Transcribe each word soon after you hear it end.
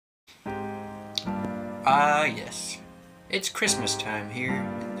Ah, yes. It's Christmas time here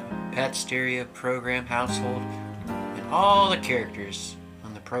in the Pat Stereo program household, and all the characters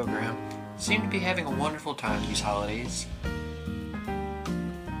on the program seem to be having a wonderful time these holidays.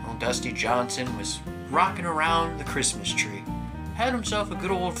 Old Dusty Johnson was rocking around the Christmas tree, had himself a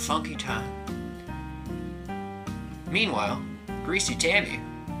good old funky time. Meanwhile, Greasy Tammy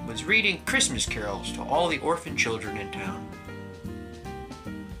was reading Christmas carols to all the orphan children in town.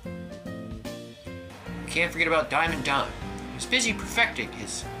 Can't forget about Diamond Don. He was busy perfecting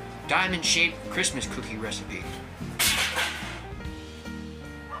his diamond-shaped Christmas cookie recipe.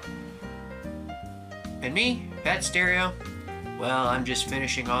 And me, Pat Stereo, well, I'm just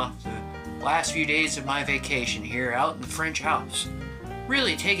finishing off the last few days of my vacation here out in the French Alps,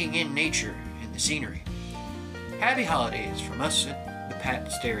 really taking in nature and the scenery. Happy holidays from us at the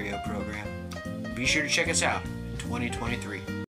Pat Stereo program. Be sure to check us out in 2023.